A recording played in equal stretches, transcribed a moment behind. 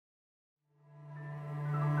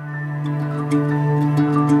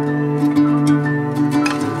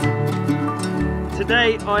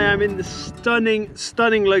Today I am in the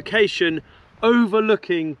stunning location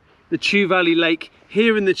overlooking the Chew Valley Lake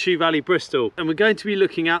here in the Chew Valley, Bristol, and we're going to be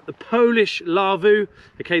looking at the Polish Lavvu,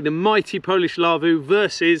 okay, the mighty Polish Lavvu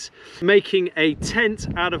versus making a tent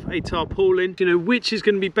out of a tarpaulin. You know, which is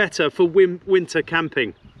going to be better for winter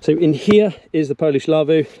camping. So in here is the Polish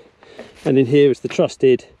Lavvu, and in here is the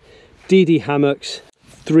trusted DD Hammocks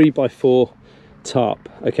 3x4 tarp.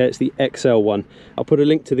 Okay, it's the XL one. I'll put a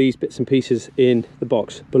link to these bits and pieces in the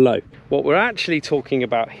box below. What we're actually talking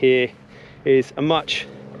about here is a much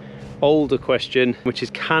older question, which is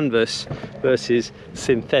canvas versus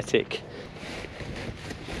synthetic.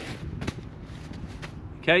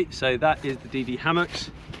 Okay, so that is the DD Hammocks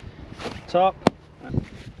tarp.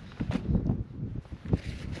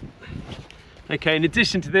 Okay, in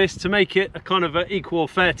addition to this, to make it a kind of an equal or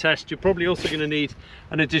fair test, you're probably also going to need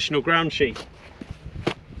an additional ground sheet.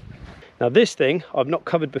 Now this thing I've not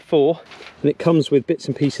covered before, and it comes with bits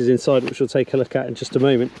and pieces inside, which we'll take a look at in just a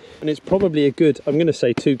moment. And it's probably a good, I'm going to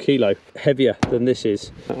say 2 kilo heavier than this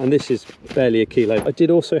is, and this is barely a kilo. I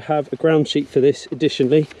did also have a ground sheet for this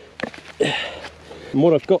additionally. And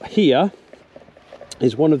what I've got here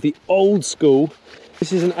is one of the old school,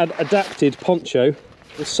 this is an adapted poncho.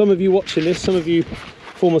 Some of you watching this, some of you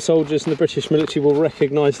former soldiers in the British military will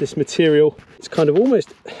recognise this material. It's kind of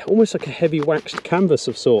almost like a heavy waxed canvas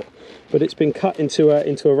of sort, but it's been cut into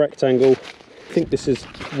a rectangle. I think this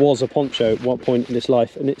was a poncho at one point in its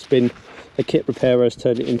life, and it's been a kit repairer has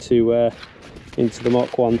turned it into the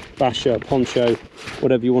Mark 1 basher, poncho,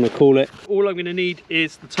 whatever you want to call it. All I'm going to need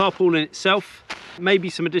is the tarpaulin itself,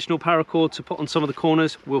 maybe some additional paracord to put on some of the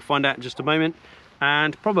corners. We'll find out in just a moment,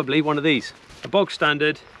 and probably one of these, a bog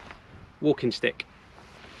standard walking stick.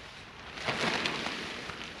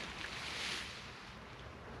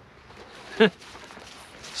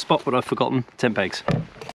 Spot what I've forgotten, tent pegs.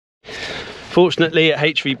 Fortunately at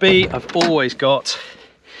HVB I've always got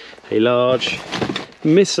a large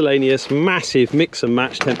miscellaneous massive mix and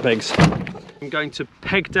match tent pegs. I'm going to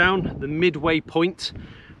peg down the midway point,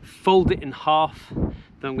 fold it in half, then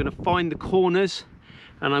I'm going to find the corners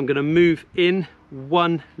and I'm going to move in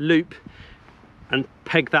one loop and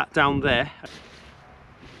peg that down there.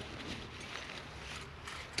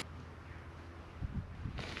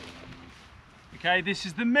 Okay, this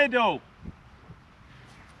is the middle.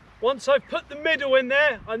 Once I've put the middle in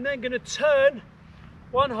there, I'm then going to turn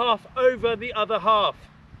one half over the other half.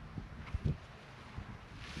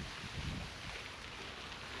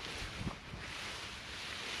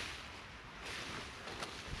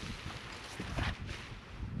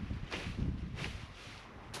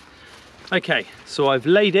 Okay, so I've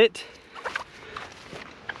laid it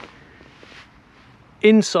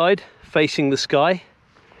inside facing the sky.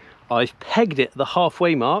 I've pegged it at the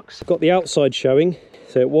halfway marks, got the outside showing,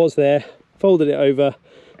 so it was there, folded it over,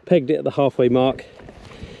 pegged it at the halfway mark.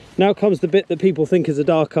 Now comes the bit that people think is a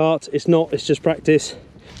dark art. It's not, it's just practice.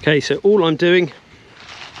 Okay, so all I'm doing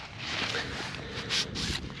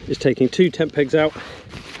is taking 2 tent pegs out,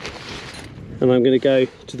 and I'm going to go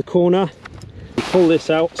to the corner and pull this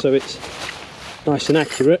out so it's nice and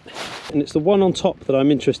accurate, and it's the one on top that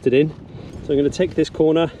I'm interested in. So I'm going to take this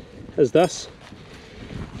corner as thus,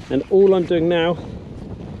 and all I'm doing now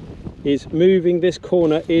is moving this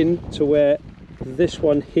corner in to where this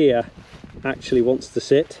one here actually wants to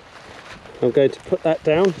sit. I'm going to put that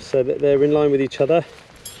down so that they're in line with each other,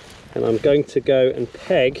 and I'm going to go and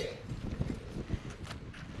peg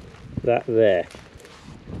that there.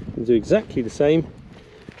 And do exactly the same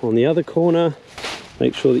on the other corner.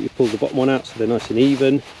 Make sure that you pull the bottom one out so they're nice and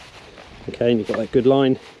even. Okay, and you've got that good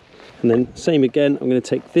line. And then same again, I'm going to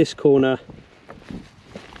take this corner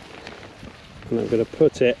and I'm going to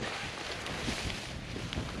put it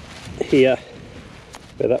here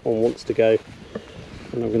where that one wants to go,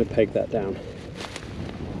 and I'm going to peg that down.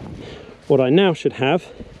 What I now should have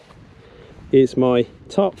is my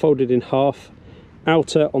tarp folded in half,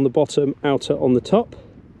 outer on the bottom, outer on the top.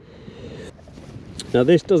 Now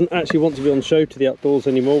this doesn't actually want to be on show to the outdoors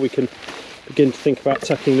anymore. We can begin to think about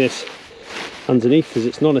tucking this underneath as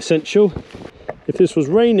it's non-essential. If this was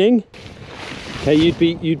raining, okay,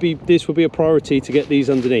 this would be a priority to get these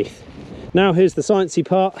underneath. Now here's the sciencey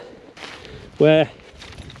part, where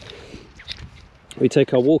we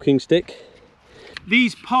take our walking stick.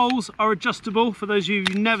 These poles are adjustable. For those of you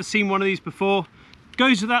who've never seen one of these before,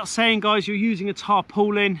 goes without saying, guys, you're using a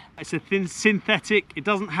tarpaulin. It's a thin synthetic. It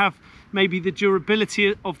doesn't have maybe the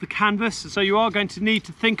durability of the canvas, so you are going to need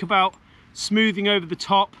to think about smoothing over the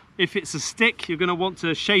top. If it's a stick, you're going to want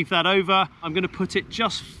to shave that over. I'm going to put it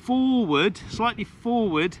just forward, slightly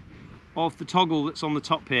forward of the toggle that's on the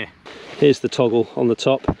top here. Here's the toggle on the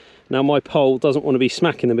top. Now my pole doesn't want to be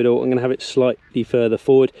smack in the middle, I'm going to have it slightly further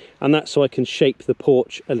forward, and that's so I can shape the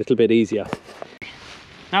porch a little bit easier.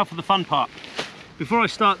 Now for the fun part. Before I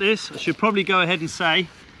start this, I should probably go ahead and say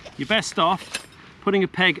you're best off putting a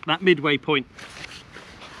peg at that midway point.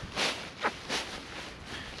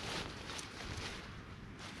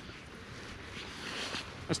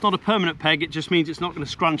 That's not a permanent peg, it just means it's not going to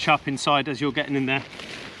scrunch up inside as you're getting in there.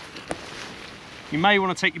 You may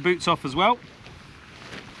want to take your boots off as well.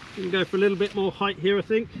 You can go for a little bit more height here, I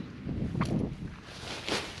think.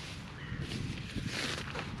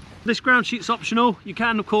 This ground sheet's optional. You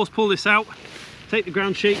can of course pull this out, take the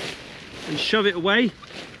ground sheet and shove it away.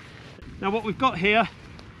 Now what we've got here,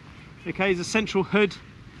 okay, is a central hood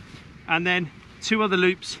and then two other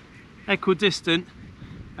loops equidistant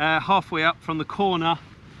halfway up from the corner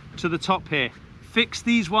to the top here. Fix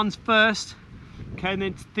these ones first, okay, and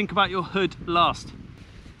then think about your hood last.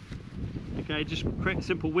 Okay, just create a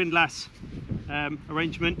simple windlass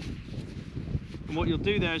arrangement, and what you'll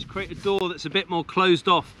do there is create a door that's a bit more closed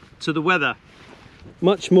off to the weather.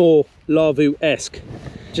 Much more Lavvu-esque,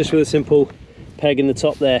 just with a simple peg in the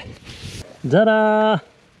top there. Ta-da!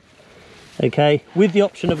 Okay, with the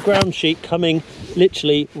option of ground sheet coming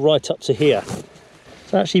literally right up to here.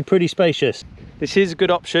 It's actually pretty spacious. This is a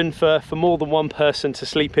good option for more than one person to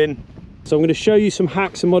sleep in. So I'm going to show you some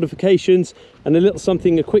hacks and modifications and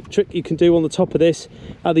a quick trick you can do on the top of this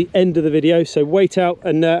at the end of the video. So wait out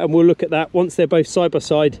and we'll look at that once they're both side by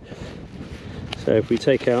side. So if we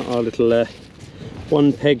take out our little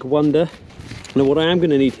one peg wonder. Now what I am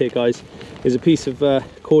going to need here, guys, is a piece of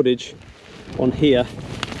cordage on here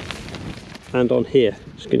and on here.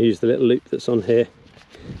 Just going to use the little loop that's on here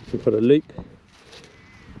and put a loop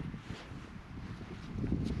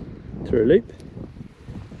through a loop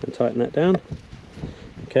and tighten that down.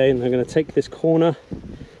 Okay, and I'm going to take this corner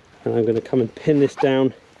and I'm going to come and pin this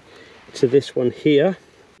down to this one here.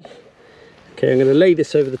 Okay, I'm going to lay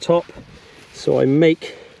this over the top so I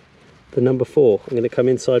make the number 4. I'm going to come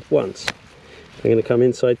inside once, I'm going to come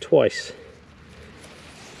inside twice.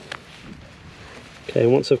 Okay,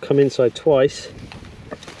 and once I've come inside twice,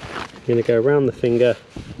 I'm going to go around the finger,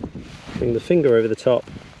 bring the finger over the top,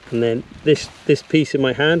 and then this piece in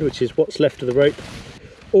my hand, which is what's left of the rope,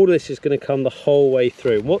 all of this is going to come the whole way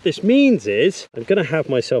through. What this means is I'm going to have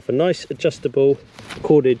myself a nice adjustable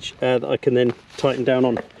cordage that I can then tighten down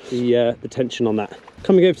on the tension on that.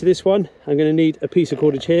 Coming over to this one, I'm going to need a piece of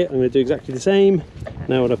cordage here. I'm going to do exactly the same.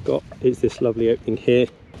 Now what I've got is this lovely opening here.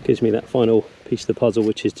 Gives me that final piece of the puzzle,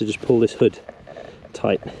 which is to just pull this hood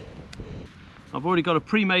tight. I've already got a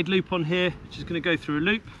pre-made loop on here, which is going to go through a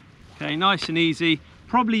loop. Okay, nice and easy.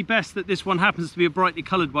 Probably best that this one happens to be a brightly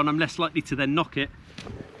coloured one. I'm less likely to then knock it.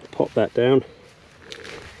 Pop that down.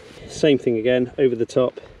 Same thing again, over the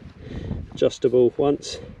top. Adjustable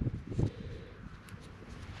once.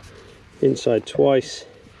 Inside twice.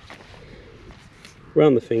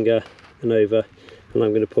 Round the finger and over. And I'm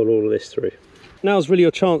going to pull all of this through. Now's really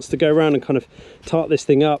your chance to go around and kind of tart this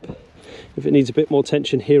thing up. If it needs a bit more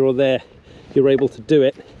tension here or there, you're able to do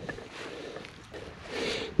it.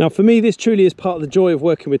 Now for me, this truly is part of the joy of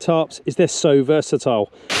working with tarps, is they're so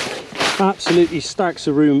versatile. Absolutely stacks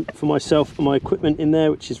of room for myself and my equipment in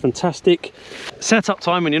there, which is fantastic. Setup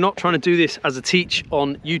time when you're not trying to do this as a teach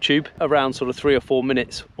on YouTube, around sort of 3 or 4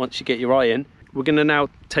 minutes once you get your eye in. We're going to now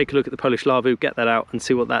take a look at the Polish Lavvu, get that out and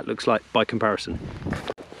see what that looks like by comparison.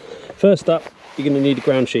 First up, you're going to need a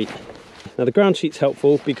ground sheet. Now the ground sheet's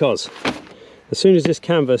helpful because as soon as this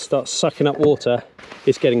canvas starts sucking up water,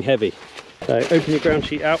 it's getting heavy. So open your ground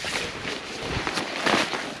sheet out.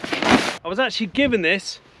 I was actually given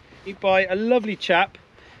this by a lovely chap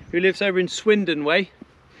who lives over in Swindon way.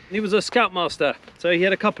 He was a scoutmaster, so he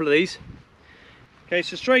had a couple of these. Okay,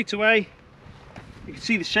 so straight away you can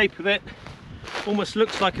see the shape of it. Almost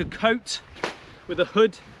looks like a coat with a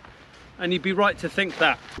hood, and you'd be right to think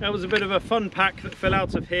that. That was a bit of a fun pack that fell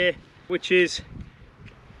out of here, which is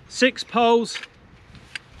 6 poles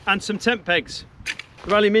and some tent pegs.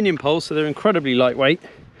 They're aluminium poles, so they're incredibly lightweight.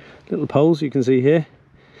 Little poles you can see here.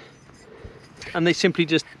 And they simply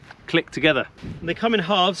just click together. And they come in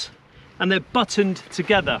halves and they're buttoned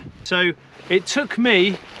together. So it took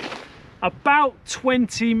me about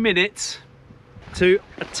 20 minutes to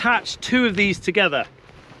attach 2 of these together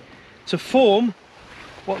to form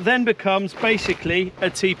what then becomes basically a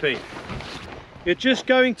teepee. You're just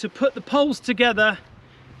going to put the poles together,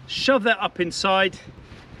 shove that up inside,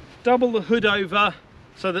 double the hood over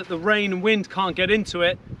so that the rain and wind can't get into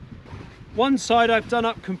it. One side I've done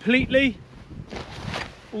up completely,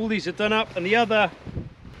 all these are done up, and the other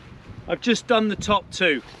I've just done the top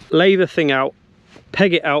 2. Lay the thing out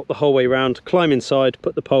peg it out the whole way round, climb inside,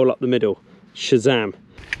 put the pole up the middle. Shazam.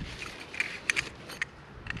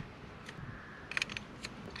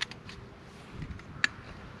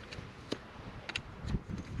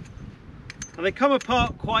 And they come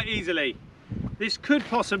apart quite easily. This could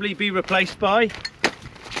possibly be replaced by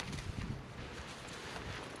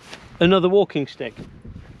another walking stick,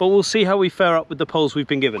 but we'll see how we fare up with the poles we've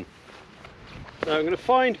been given. Now I'm going to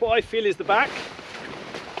find what I feel is the back.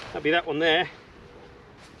 That'll be that one there.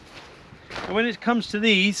 And when it comes to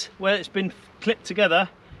these, where it's been clipped together,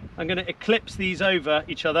 I'm going to eclipse these over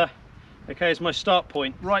each other, okay, as my start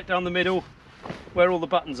point, right down the middle where all the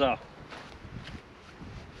buttons are.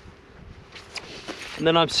 And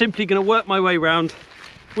then I'm simply going to work my way around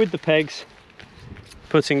with the pegs,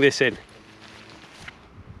 putting this in.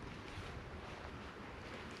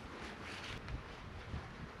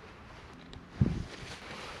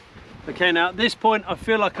 Okay, now at this point I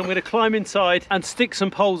feel like I'm going to climb inside and stick some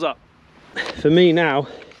poles up. For me now,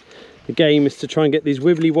 the game is to try and get these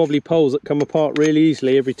wibbly wobbly poles that come apart really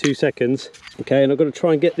easily every 2 seconds. Okay, and I've got to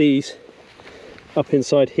try and get these up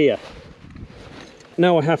inside here.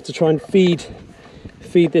 Now I have to try and feed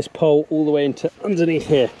this pole all the way into underneath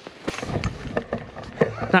here.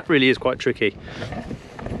 That really is quite tricky.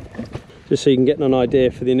 Just so you can get an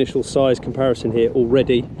idea for the initial size comparison here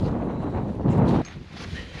already.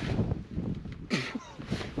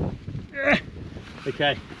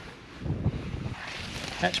 Okay,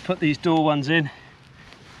 let's put these door ones in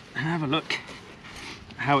and have a look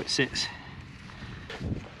at how it sits.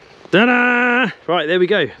 Ta-da! Right, there we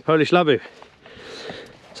go, Polish Lavvu.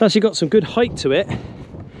 It's actually got some good height to it,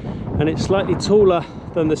 and it's slightly taller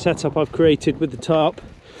than the setup I've created with the tarp.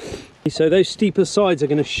 So those steeper sides are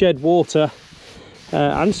going to shed water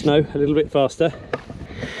and snow a little bit faster.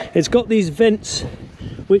 It's got these vents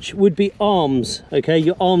which would be arms, okay?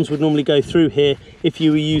 Your arms would normally go through here if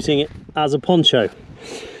you were using it as a poncho.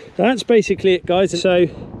 That's basically it, guys. So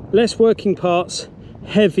less working parts,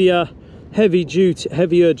 heavier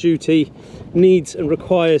duty, needs and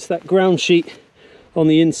requires that ground sheet on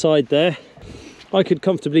the inside there. I could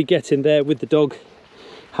comfortably get in there with the dog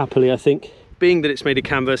happily, I think. Being that it's made of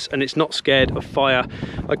canvas and it's not scared of fire,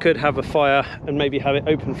 I could have a fire and maybe have it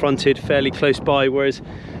open fronted fairly close by, whereas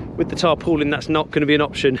with the tarpaulin that's not going to be an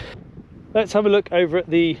option. Let's have a look over at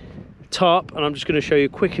the tarp, and I'm just going to show you a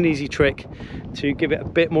quick and easy trick to give it a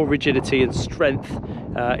bit more rigidity and strength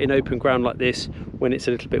in open ground like this when it's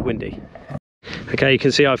a little bit windy. Okay, you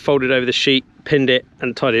can see I've folded over the sheet, pinned it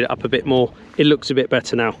and tidied it up a bit more. It looks a bit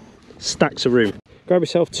better now. Stacks of room. Grab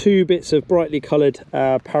yourself 2 bits of brightly coloured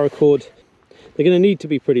paracord. They're going to need to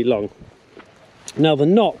be pretty long. Now the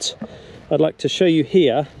knot I'd like to show you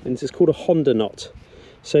here, and this is called a Honda knot.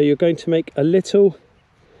 So you're going to make a little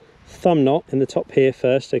thumb knot in the top here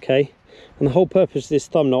first, okay? And the whole purpose of this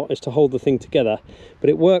thumb knot is to hold the thing together, but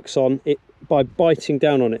it works on it by biting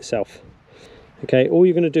down on itself. Okay, all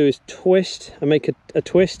you're going to do is twist and make a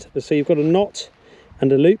twist. So you've got a knot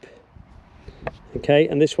and a loop, okay?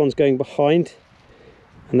 And this one's going behind.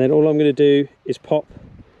 And then all I'm going to do is pop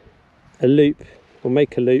a loop, or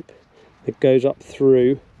make a loop that goes up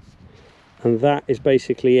through, and that is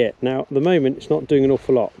basically it. Now at the moment it's not doing an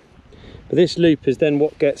awful lot, but this loop is then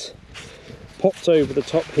what gets popped over the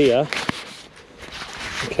top here,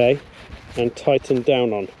 okay, and tightened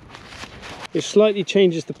down on. It slightly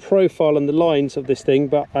changes the profile and the lines of this thing,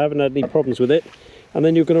 but I haven't had any problems with it. And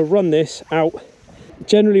then you're going to run this out.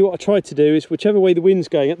 Generally what I try to do is whichever way the wind's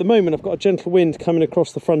going. At the moment I've got a gentle wind coming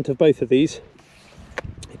across the front of both of these,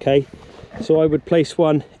 okay, so I would place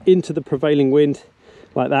one into the prevailing wind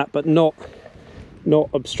like that, but not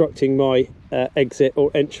obstructing my exit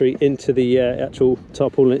or entry into the actual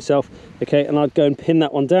tarpaulin itself, okay. And I'd go and pin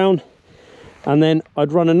that one down, and then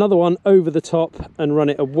I'd run another one over the top and run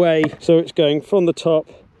it away, so it's going from the top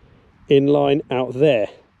in line out there.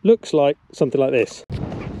 Looks like something like this.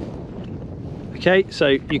 Okay, so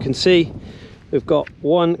you can see we've got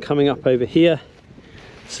one coming up over here,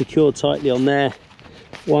 secured tightly on there,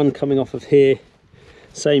 one coming off of here,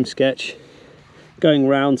 same sketch, going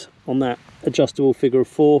round on that adjustable figure of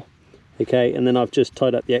 4, okay, and then I've just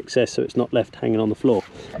tied up the excess so it's not left hanging on the floor.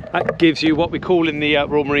 That gives you what we call in the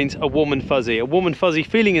Royal Marines a warm and fuzzy. A warm and fuzzy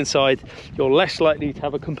feeling inside. You're less likely to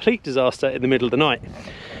have a complete disaster in the middle of the night.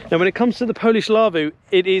 Now when it comes to the Polish Lavvu,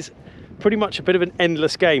 it is pretty much a bit of an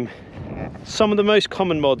endless game. Some of the most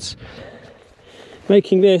common mods,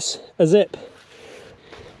 making this a zip.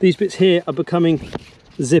 These bits here are becoming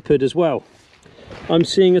zippered as well. I'm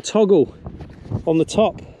seeing a toggle on the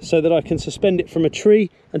top so that I can suspend it from a tree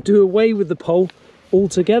and do away with the pole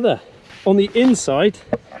altogether. On the inside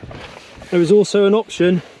there is also an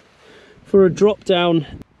option for a drop down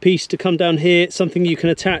piece to come down here, something you can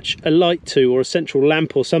attach a light to or a central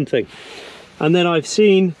lamp or something. And then I've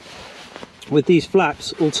seen with these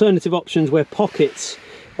flaps alternative options where pockets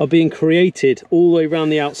are being created all the way around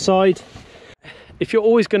the outside. If you're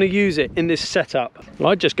always going to use it in this setup,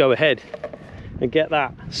 I'd just go ahead and get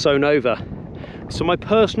that sewn over. So my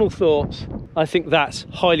personal thoughts, I think that's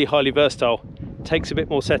highly versatile. Takes a bit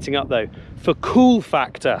more setting up though. For cool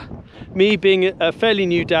factor, me being a fairly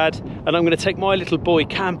new dad and I'm going to take my little boy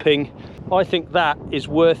camping, I think that is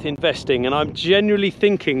worth investing, and I'm genuinely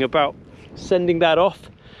thinking about sending that off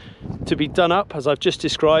to be done up as I've just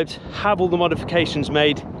described, have all the modifications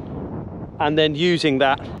made, and then using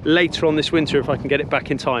that later on this winter if I can get it back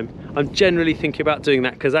in time. I'm generally thinking about doing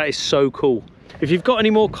that because that is so cool. If you've got any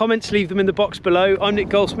more comments, leave them in the box below. I'm Nick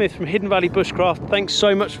Goldsmith from Hidden Valley Bushcraft. Thanks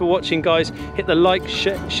so much for watching, guys. Hit the like,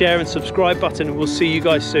 share and subscribe button, and we'll see you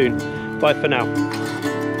guys soon. Bye for now.